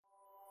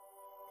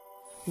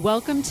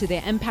Welcome to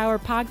the Empower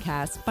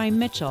Podcast by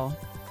Mitchell.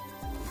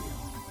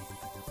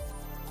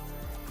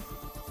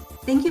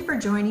 Thank you for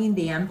joining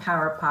the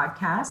Empower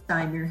Podcast.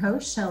 I'm your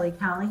host, Shelley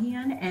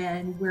Callahan,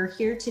 and we're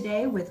here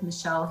today with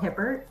Michelle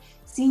Hibbert,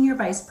 Senior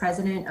Vice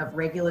President of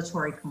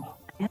Regulatory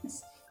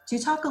Compliance, to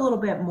talk a little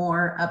bit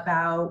more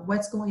about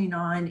what's going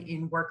on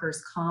in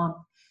workers' comp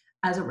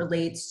as it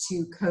relates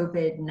to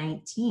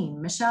COVID-19.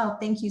 Michelle,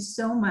 thank you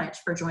so much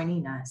for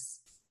joining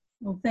us.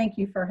 Well, thank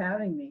you for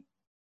having me.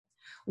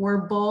 We're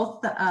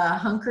both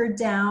hunkered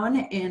down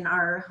in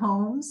our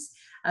homes,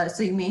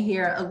 so you may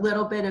hear a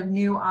little bit of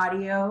new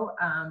audio,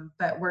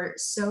 but we're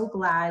so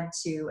glad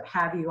to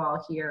have you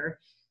all here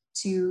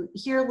to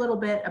hear a little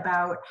bit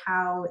about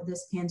how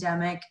this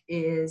pandemic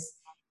is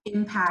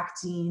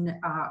impacting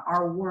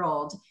our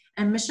world.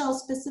 And Michelle,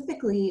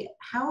 specifically,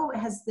 how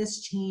has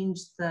this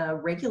changed the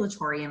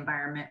regulatory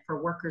environment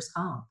for workers'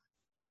 comp?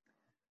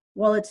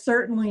 Well, it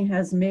certainly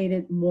has made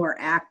it more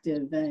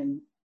active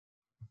than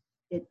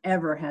it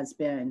ever has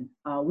been.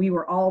 We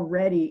were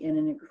already in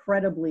an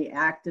incredibly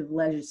active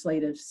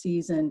legislative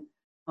season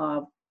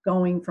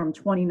going from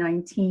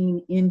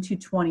 2019 into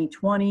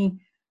 2020.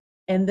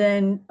 And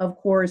then, of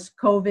course,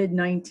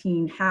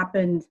 COVID-19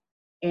 happened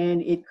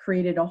and it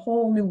created a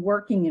whole new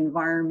working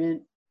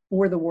environment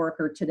for the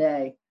worker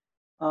today.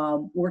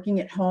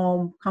 Working at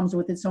home comes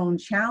with its own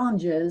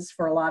challenges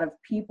for a lot of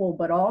people,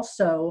 but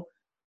also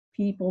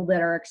people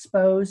that are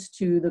exposed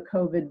to the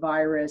COVID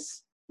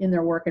virus in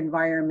their work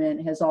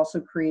environment has also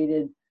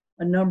created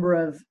a number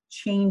of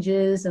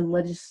changes and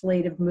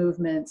legislative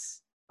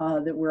movements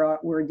that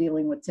we're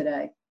dealing with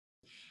today.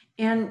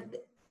 And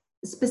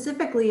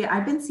specifically,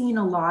 I've been seeing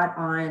a lot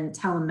on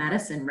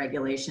telemedicine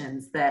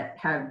regulations that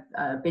have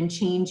been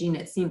changing,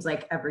 it seems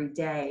like, every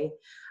day.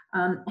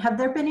 Have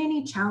there been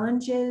any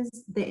challenges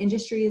the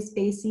industry is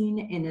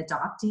facing in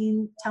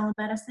adopting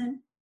telemedicine?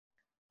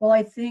 Well,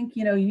 I think,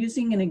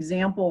 using an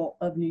example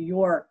of New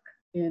York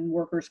in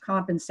workers'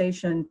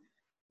 compensation,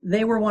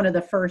 they were one of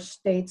the first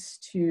states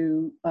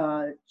to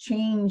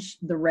change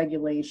the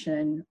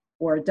regulation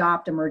or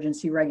adopt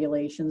emergency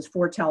regulations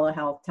for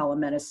telehealth,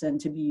 telemedicine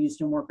to be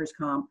used in workers'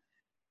 comp.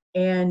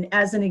 And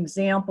as an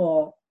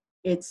example,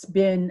 it's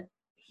been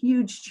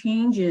huge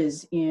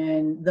changes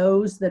in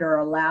those that are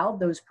allowed,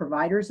 those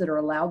providers that are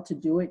allowed to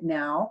do it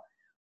now,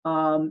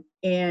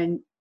 and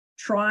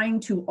trying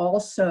to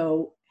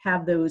also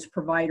have those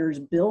providers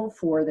bill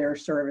for their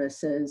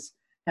services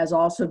has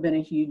also been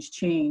a huge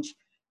change.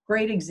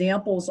 Great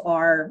examples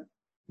are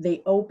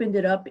they opened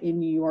it up in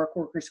New York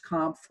workers'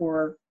 comp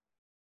for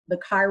the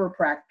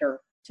chiropractor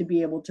to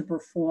be able to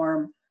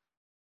perform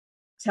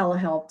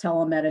telehealth,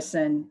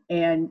 telemedicine,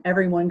 and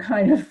everyone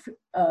kind of,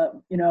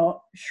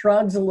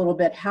 shrugs a little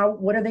bit.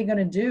 What are they going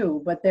to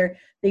do? But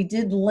they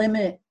did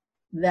limit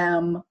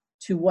them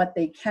to what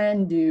they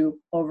can do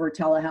over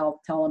telehealth,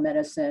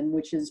 telemedicine,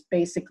 which is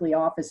basically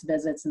office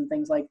visits and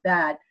things like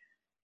that.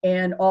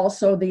 And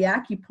also the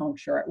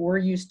acupuncture. We're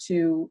used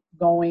to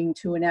going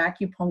to an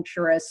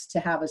acupuncturist to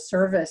have a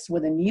service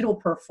with a needle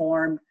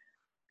performed,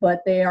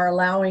 but they are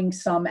allowing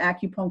some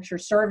acupuncture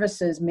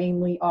services,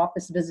 mainly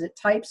office visit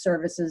type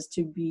services,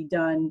 to be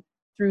done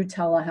through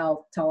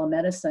telehealth,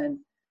 telemedicine.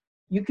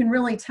 You can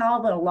really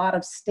tell that a lot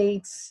of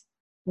states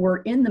were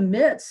in the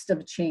midst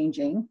of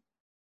changing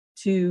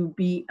to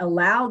be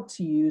allowed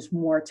to use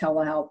more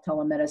telehealth,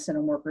 telemedicine,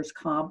 and workers'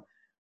 comp.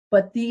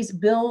 But these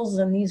bills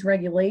and these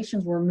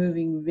regulations were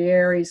moving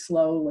very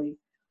slowly.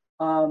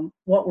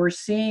 What we're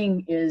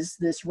seeing is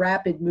this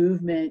rapid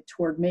movement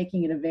toward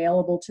making it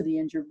available to the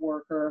injured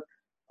worker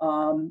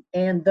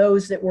and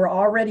those that were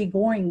already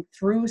going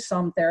through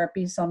some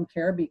therapy, some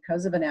care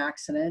because of an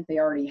accident they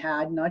already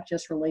had, not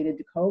just related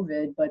to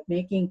COVID, but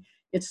making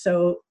it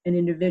so an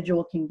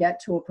individual can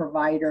get to a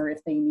provider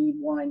if they need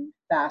one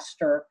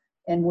faster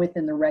and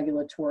within the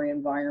regulatory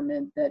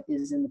environment that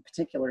is in the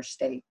particular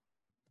state.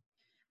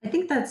 I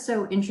think that's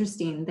so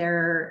interesting.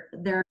 There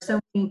are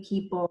so many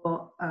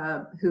people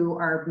who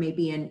are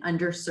maybe in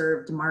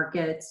underserved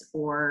markets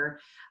or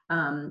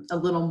a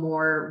little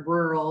more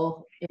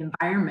rural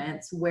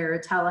environments where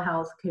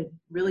telehealth could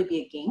really be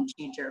a game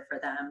changer for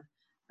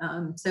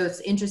them. So it's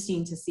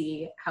interesting to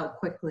see how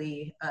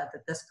quickly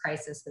that this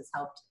crisis has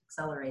helped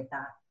accelerate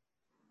that.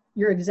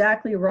 You're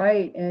exactly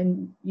right.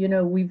 And,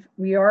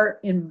 we are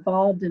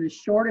involved in a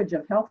shortage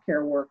of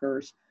healthcare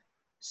workers.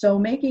 So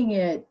making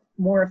it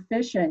more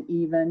efficient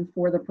even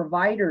for the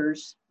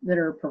providers that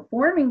are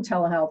performing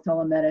telehealth,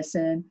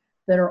 telemedicine,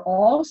 that are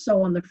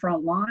also on the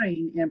front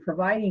line and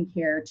providing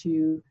care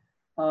to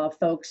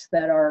folks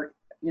that are,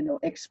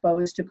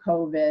 exposed to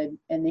COVID,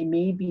 and they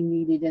may be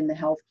needed in the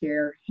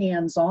healthcare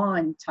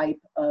hands-on type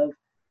of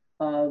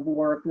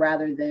work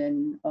rather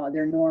than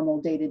their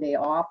normal day-to-day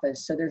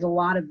office. So there's a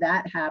lot of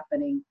that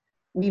happening.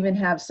 We even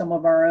have some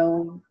of our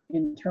own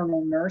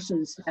internal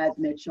nurses at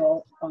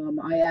Mitchell.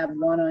 I have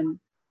one on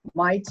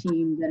my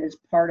team that is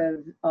part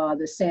of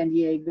the San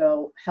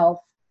Diego health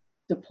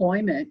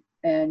deployment,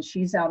 and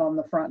she's out on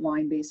the front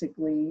line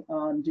basically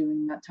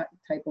doing that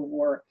type of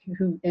work.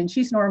 And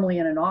she's normally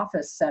in an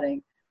office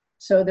setting.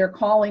 So they're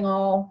calling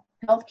all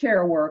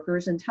healthcare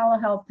workers, and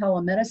telehealth,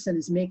 telemedicine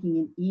is making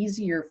it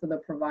easier for the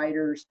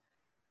providers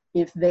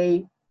if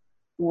they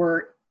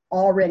were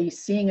already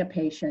seeing a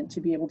patient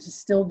to be able to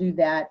still do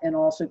that and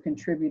also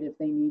contribute if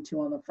they need to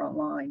on the front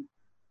line.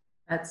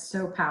 That's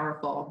so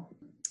powerful.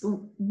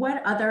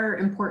 What other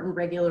important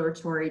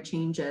regulatory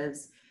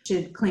changes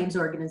should claims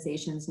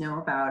organizations know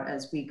about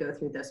as we go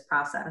through this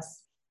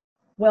process?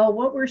 Well,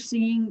 what we're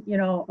seeing,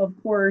 of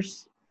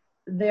course,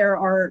 there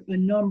are a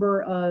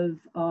number of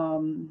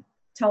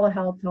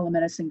telehealth,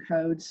 telemedicine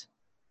codes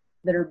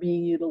that are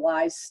being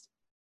utilized.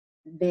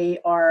 There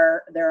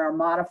are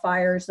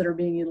modifiers that are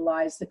being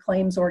utilized. The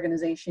claims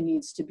organization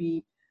needs to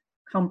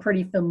become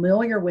pretty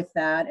familiar with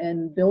that,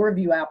 and bill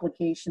review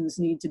applications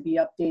need to be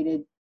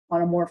updated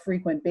on a more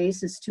frequent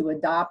basis to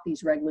adopt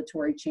these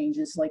regulatory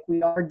changes like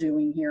we are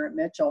doing here at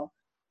Mitchell.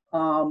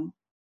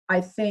 I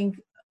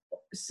think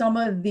some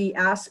of the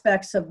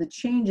aspects of the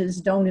changes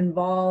don't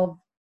involve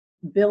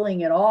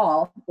billing at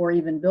all or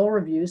even bill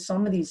reviews.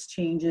 Some of these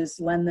changes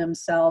lend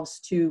themselves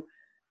to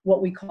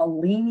what we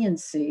call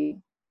leniency,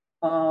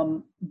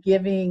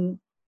 giving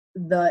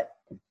the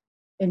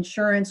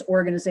insurance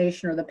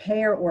organization or the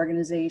payer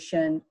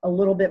organization a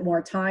little bit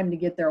more time to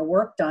get their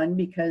work done,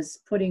 because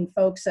putting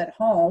folks at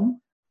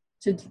home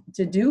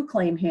to do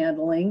claim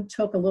handling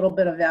took a little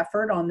bit of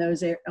effort on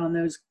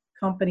those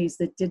companies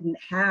that didn't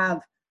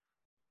have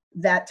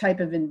that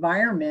type of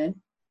environment.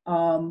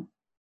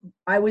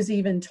 I was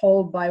even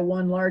told by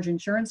one large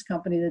insurance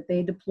company that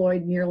they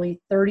deployed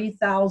nearly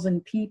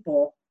 30,000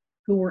 people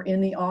who were in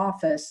the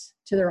office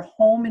to their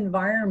home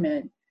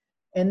environment.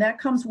 And that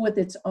comes with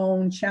its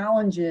own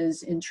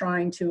challenges in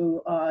trying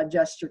to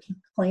adjust your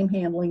claim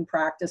handling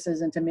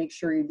practices and to make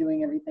sure you're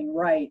doing everything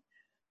right.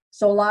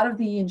 So a lot of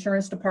the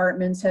insurance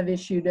departments have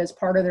issued as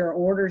part of their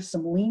orders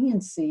some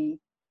leniency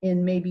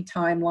in maybe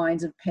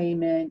timelines of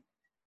payment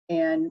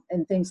and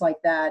things like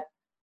that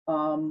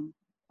on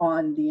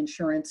the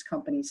insurance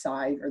company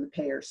side or the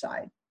payer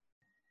side.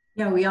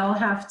 Yeah, we all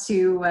have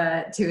to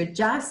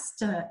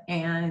adjust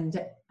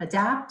and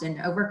adapt and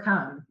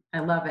overcome. I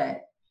love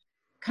it.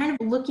 Kind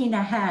of looking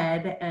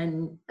ahead,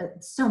 and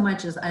so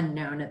much is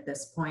unknown at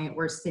this point.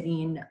 We're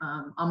sitting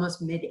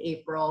almost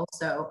mid-April,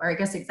 or I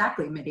guess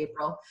exactly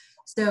mid-April.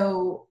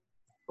 So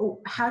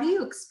how do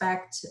you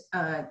expect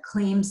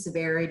claim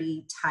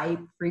severity, type,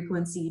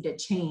 frequency to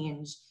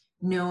change,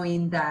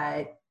 knowing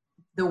that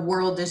the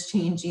world is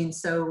changing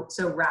so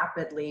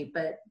rapidly?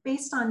 But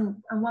based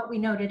on what we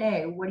know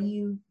today, what are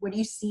you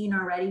seeing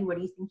already? What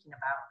are you thinking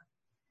about?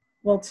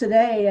 Well,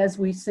 today, as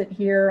we sit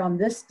here on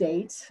this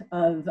date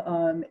of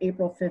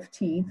April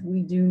 15th,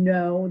 we do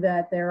know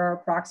that there are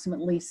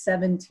approximately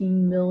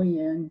 17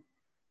 million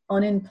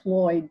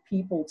unemployed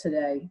people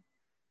today.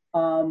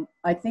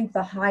 I think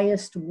the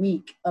highest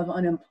week of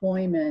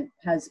unemployment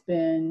has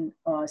been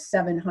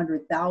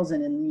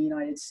 700,000 in the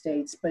United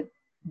States, but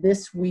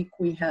this week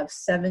we have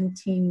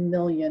 17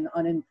 million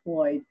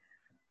unemployed.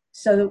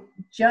 So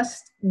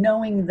just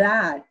knowing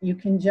that, you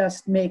can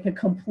just make a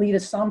complete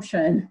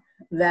assumption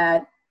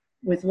that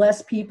with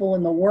less people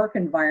in the work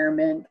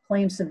environment,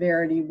 claim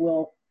severity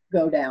will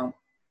go down.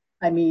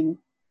 I mean,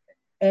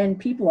 and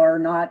people are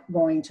not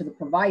going to the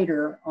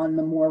provider on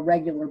the more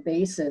regular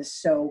basis.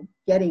 So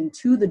getting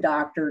to the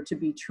doctor to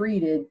be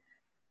treated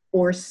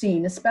or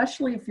seen,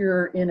 especially if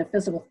you're in a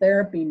physical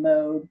therapy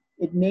mode,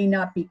 it may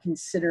not be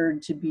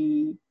considered to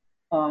be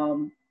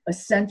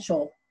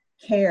essential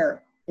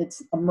care.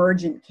 It's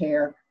emergent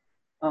care,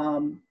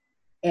 and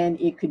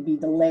it could be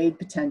delayed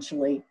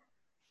potentially.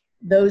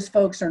 Those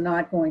folks are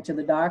not going to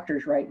the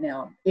doctors right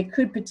now. It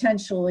could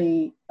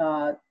potentially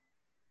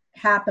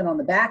happen on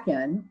the back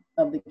end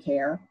of the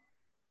care.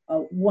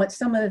 What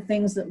some of the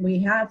things that we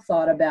have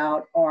thought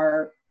about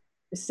are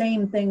the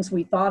same things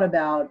we thought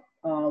about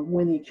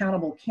when the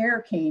Accountable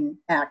Care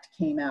Act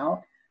came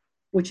out,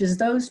 which is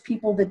those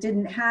people that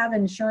didn't have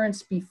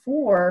insurance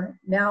before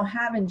now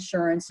have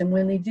insurance, and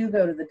when they do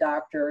go to the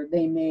doctor,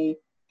 they may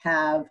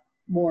have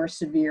more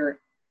severe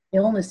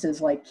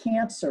illnesses like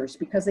cancers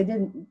because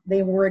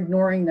they were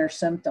ignoring their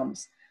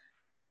symptoms.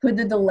 Could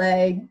the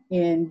delay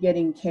in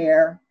getting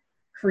care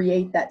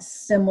create that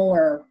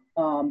similar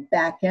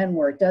back end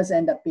where it does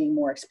end up being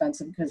more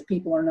expensive because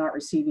people are not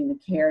receiving the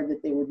care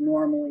that they would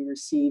normally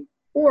receive,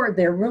 or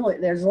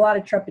there's a lot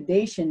of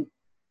trepidation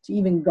to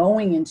even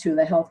going into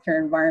the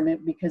healthcare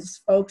environment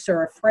because folks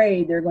are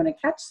afraid they're going to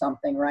catch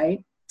something,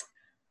 right?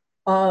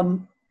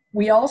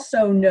 We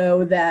also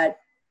know that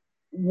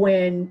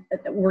when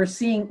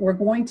we're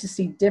going to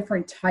see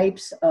different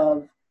types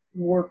of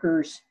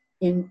workers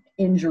in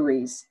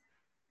injuries.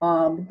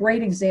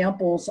 Great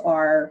examples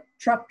are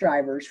truck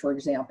drivers, for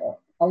example.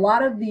 A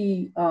lot of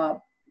the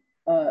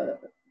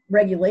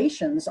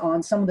regulations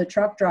on some of the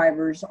truck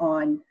drivers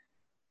on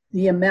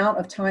the amount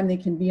of time they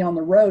can be on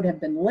the road have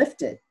been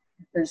lifted.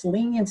 There's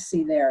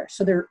leniency there,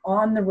 so they're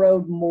on the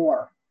road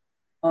more.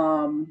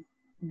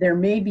 There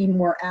may be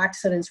more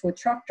accidents with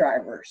truck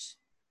drivers,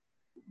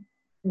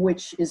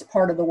 which is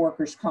part of the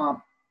workers'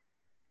 comp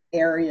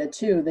area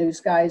too. Those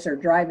guys are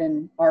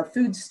driving our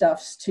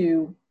foodstuffs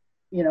to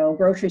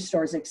grocery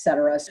stores,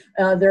 etc.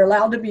 They're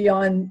allowed to be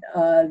on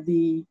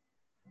the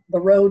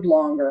road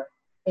longer.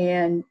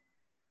 And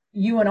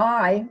you and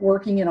I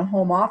working in a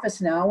home office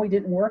now, we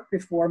didn't work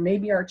before.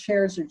 Maybe our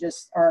chairs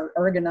our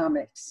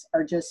ergonomics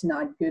are just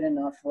not good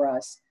enough for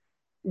us.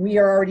 We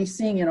are already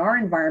seeing in our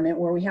environment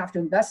where we have to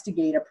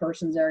investigate a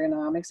person's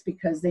ergonomics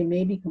because they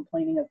may be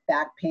complaining of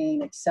back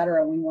pain, et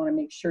cetera. We want to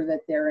make sure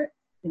that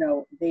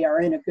they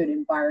are in a good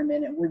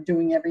environment, and we're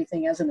doing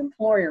everything as an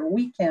employer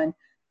we can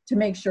to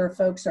make sure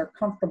folks are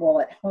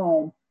comfortable at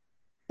home.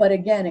 But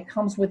again, it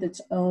comes with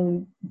its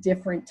own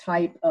different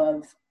type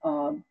of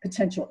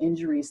potential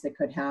injuries that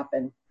could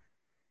happen.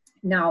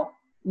 Now,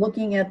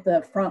 looking at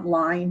the front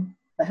line,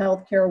 the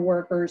healthcare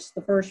workers,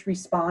 the first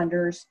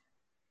responders,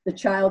 the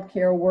child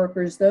care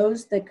workers,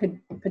 those that could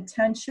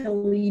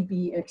potentially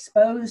be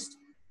exposed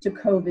to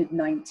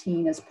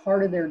COVID-19 as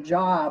part of their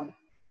job,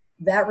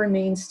 that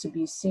remains to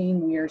be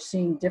seen. We are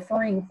seeing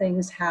differing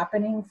things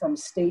happening from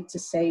state to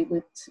state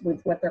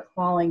with what they're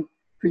calling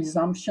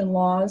presumption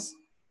laws.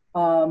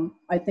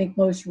 I think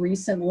most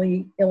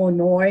recently,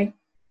 Illinois,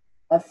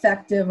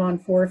 effective on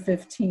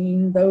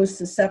 4/15, those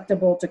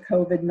susceptible to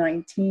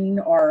COVID-19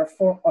 are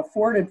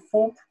afforded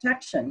full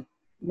protection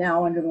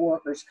now under the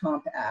Workers'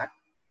 Comp Act.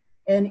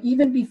 And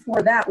even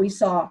before that, we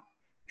saw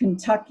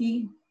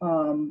Kentucky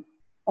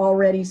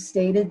already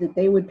stated that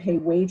they would pay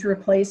wage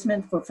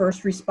replacement for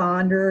first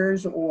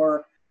responders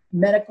or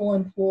medical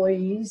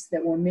employees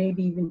that were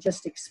maybe even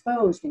just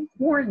exposed and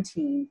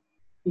quarantined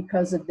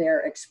because of their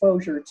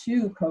exposure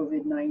to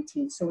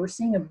COVID-19. So we're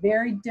seeing a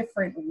very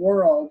different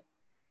world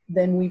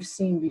than we've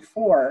seen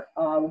before.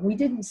 We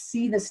didn't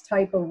see this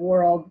type of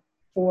world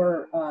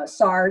for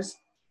SARS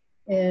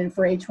and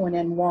for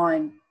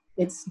H1N1.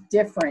 It's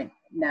different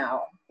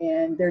now.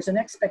 And there's an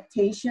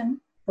expectation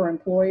for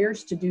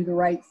employers to do the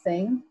right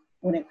thing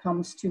when it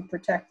comes to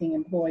protecting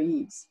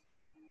employees.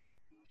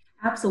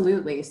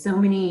 Absolutely. So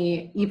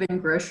many, even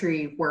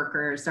grocery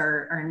workers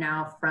are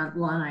now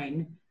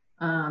frontline.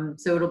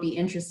 So it'll be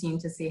interesting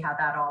to see how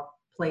that all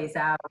plays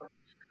out.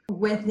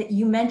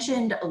 You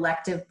mentioned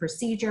elective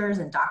procedures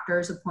and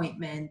doctor's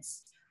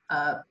appointments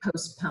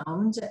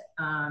postponed,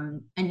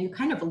 and you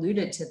kind of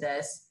alluded to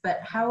this, but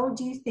how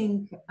do you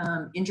think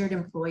injured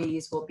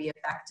employees will be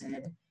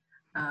affected?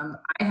 I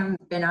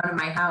haven't been out of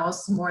my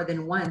house more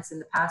than once in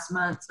the past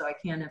month, so I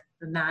can't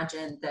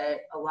imagine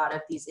that a lot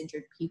of these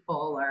injured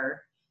people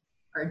are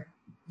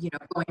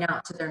going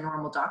out to their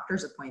normal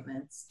doctor's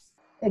appointments.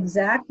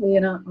 Exactly,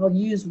 and I'll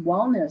use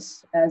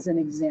wellness as an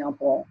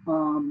example.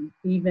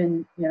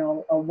 Even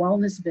a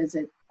wellness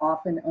visit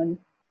often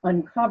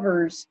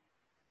uncovers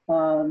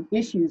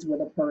issues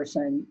with a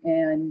person,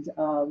 and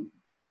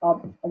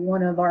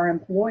one of our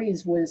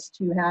employees was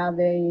to have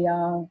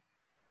a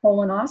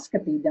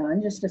colonoscopy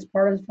done just as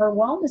part of her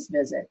wellness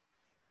visit.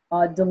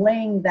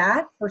 Delaying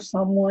that for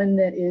someone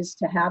that is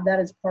to have that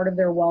as part of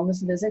their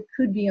wellness visit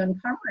could be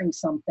uncovering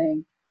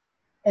something,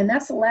 and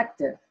that's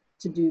elective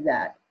to do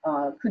that.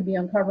 Could be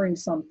uncovering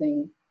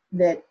something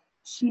that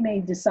she may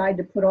decide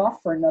to put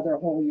off for another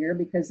whole year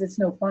because it's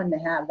no fun to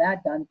have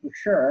that done for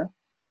sure.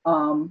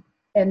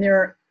 And there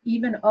are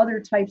even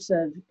other types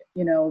of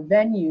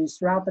venues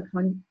throughout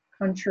the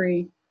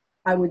country,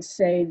 I would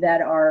say,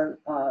 that are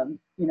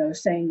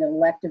saying that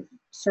elective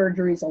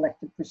surgeries,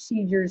 elective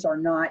procedures are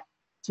not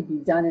to be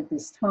done at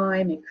this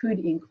time. It could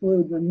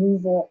include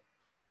removal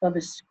of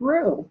a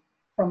screw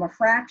from a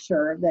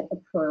fracture that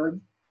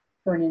occurred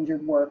for an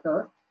injured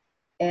worker,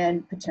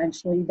 and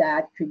potentially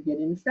that could get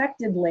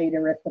infected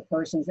later if the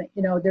person's,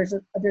 there's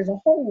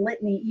a whole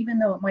litany. Even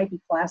though it might be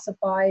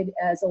classified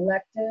as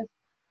elective,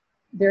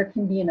 there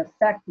can be an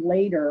effect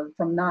later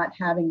from not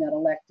having that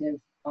elective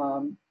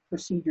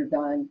procedure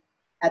done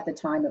at the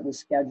time it was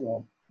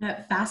scheduled.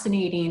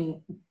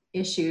 Fascinating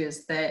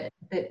issues that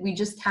we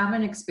just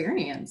haven't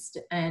experienced.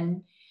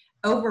 And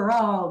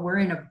overall, we're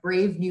in a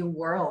brave new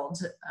world.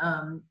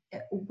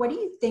 What do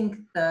you think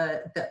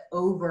the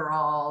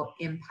overall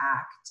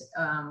impact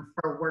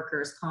for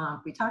workers'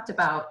 comp? We talked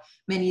about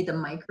many of the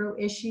micro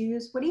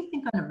issues. What do you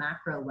think on a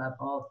macro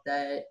level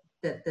that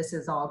this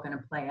is all going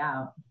to play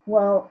out?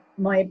 Well,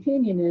 my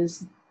opinion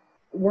is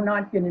we're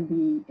not going to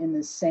be in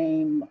the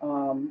same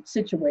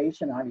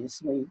situation,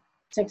 obviously.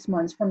 6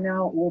 months from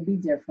now, it will be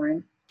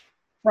different.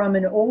 From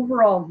an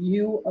overall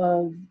view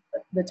of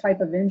the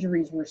type of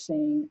injuries we're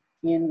seeing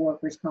in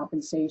workers'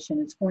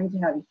 compensation, it's going to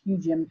have a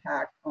huge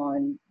impact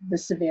on the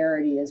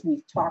severity, as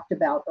we've talked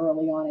about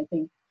early on. I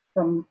think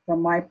from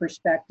my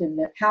perspective,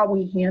 that how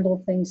we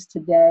handle things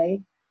today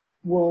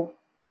will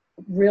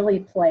really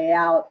play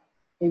out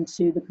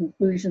into the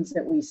conclusions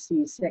that we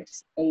see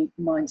 6, 8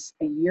 months,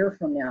 a year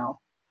from now.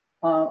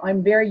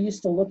 I'm very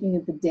used to looking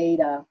at the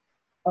data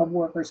of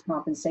workers'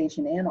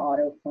 compensation and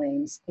auto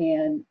claims,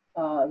 and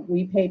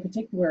we pay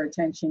particular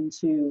attention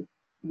to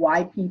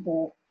why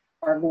people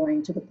are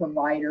going to the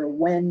provider,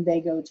 when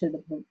they go to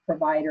the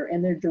provider,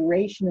 and their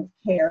duration of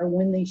care,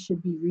 when they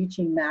should be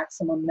reaching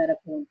maximum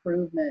medical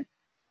improvement.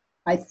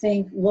 I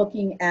think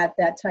looking at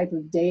that type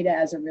of data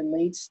as it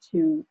relates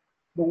to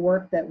the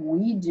work that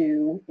we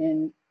do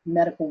in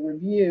medical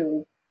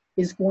review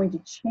is going to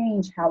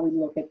change how we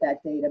look at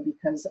that data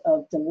because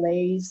of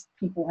delays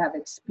people have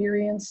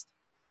experienced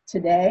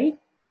today,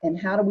 and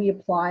how do we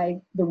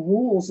apply the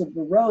rules of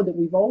the road that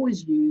we've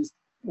always used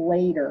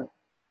later.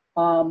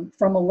 From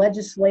a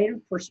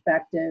legislative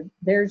perspective,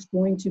 there's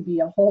going to be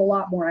a whole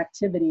lot more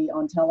activity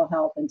on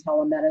telehealth and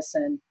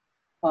telemedicine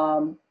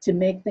to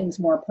make things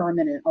more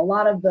permanent. A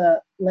lot of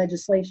the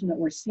legislation that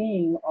we're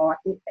seeing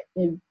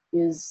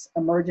is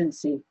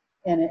emergency,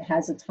 and it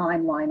has a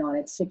timeline on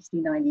it, 60,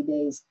 90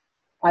 days.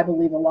 I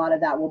believe a lot of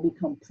that will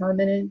become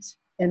permanent,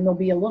 and there'll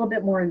be a little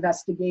bit more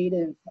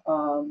investigative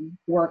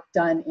work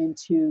done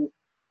into,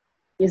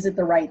 is it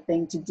the right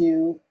thing to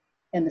do,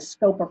 and the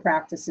scope of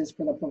practices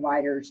for the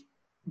providers.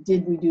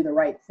 Did we do the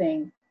right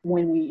thing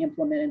when we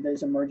implemented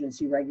those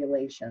emergency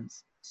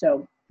regulations?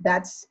 So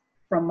that's,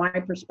 from my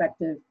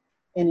perspective,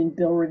 and in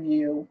bill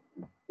review,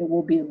 it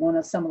will be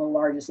some of the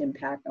largest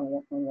impact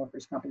on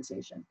workers'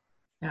 compensation.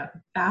 Yeah,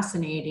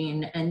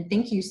 fascinating. And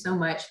thank you so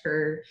much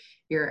for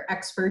your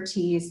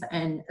expertise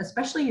and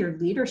especially your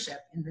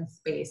leadership in this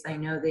space. I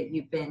know that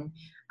you've been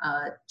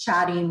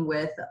chatting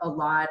with a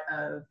lot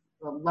of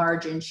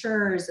large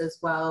insurers as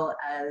well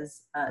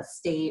as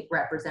state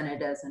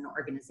representatives and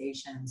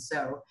organizations.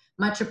 So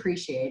much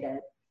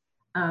appreciated.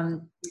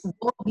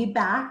 We'll be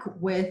back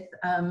with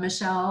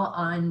Michelle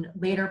on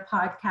later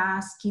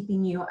podcasts,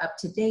 keeping you up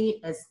to date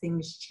as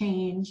things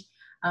change.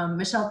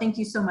 Michelle, thank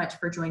you so much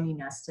for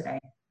joining us today.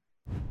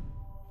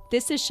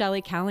 This is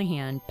Shelley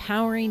Callahan,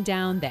 powering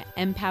down the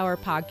Empower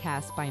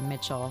podcast by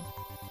Mitchell.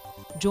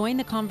 Join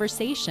the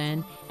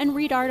conversation and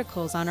read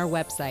articles on our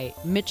website,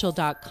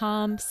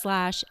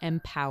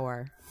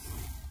 mitchell.com/empower.